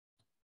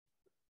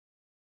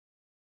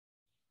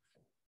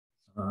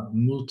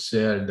Múlt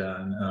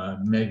szerdán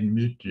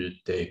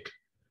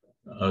megműtötték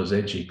az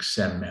egyik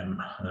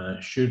szemem.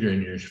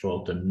 Sürgős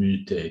volt a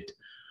műtét,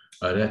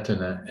 a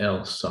retina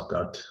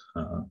elszakadt.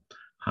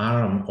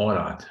 3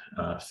 órát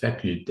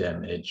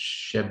feküdtem egy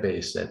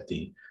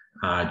sebészeti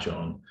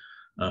ágyon,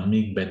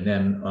 amíg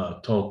nem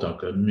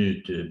toltak a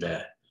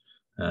műtőbe.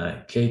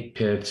 2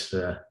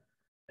 percre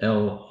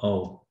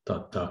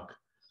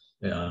elaltattak,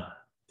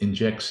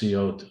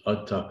 injekciót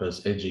adtak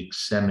az egyik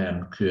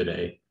szemem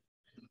köré,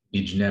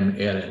 így nem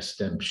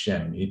éreztem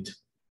semmit.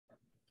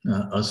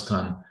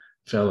 Aztán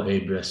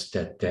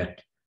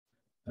felébresztettek,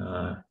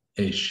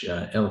 és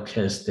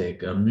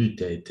elkezdték a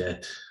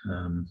műtétet.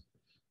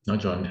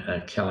 Nagyon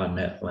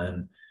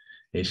kellemetlen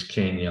és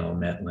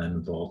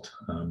kényelmetlen volt,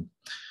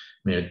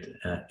 mert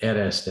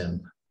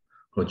éreztem,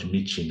 hogy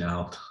mit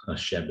csinált a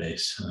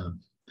sebész.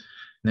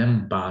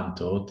 Nem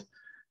bántott,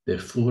 de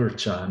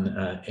furcsán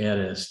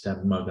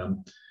éreztem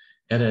magam.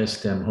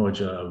 Éreztem,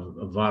 hogy a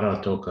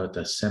varratokat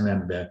a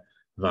szemembe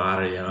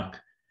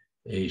várják,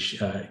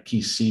 és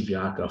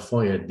kiszívják a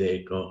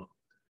folyadékot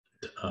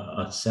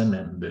a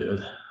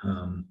szememből.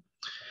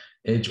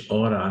 1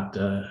 órát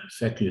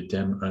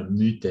feküdtem a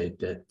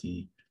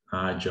műtéteti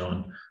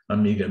ágyon,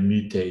 amíg a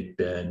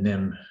műtét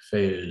nem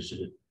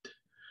fejeződött.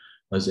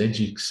 Az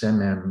egyik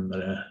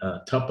szememre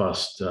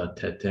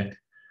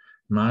tapasztaltettek,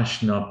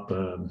 másnap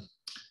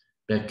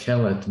be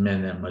kellett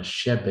mennem a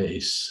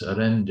sebész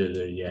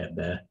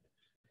rendelőjébe,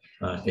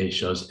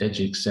 és az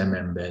egyik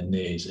szemembe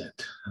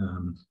nézett.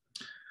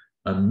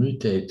 A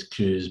műtét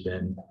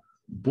közben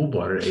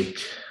buborék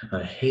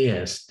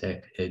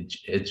helyeztek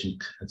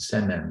egyik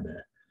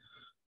szemembe.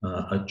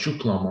 A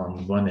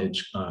csuklamon van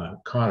egy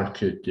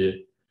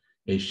karkötő,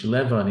 és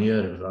le van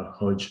írva,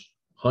 hogy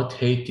 6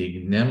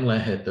 hétig nem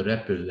lehet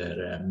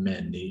repülőre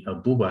menni a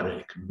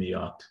buborék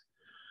miatt.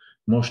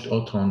 Most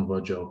otthon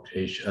vagyok,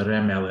 és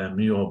remélem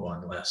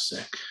jobban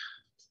leszek.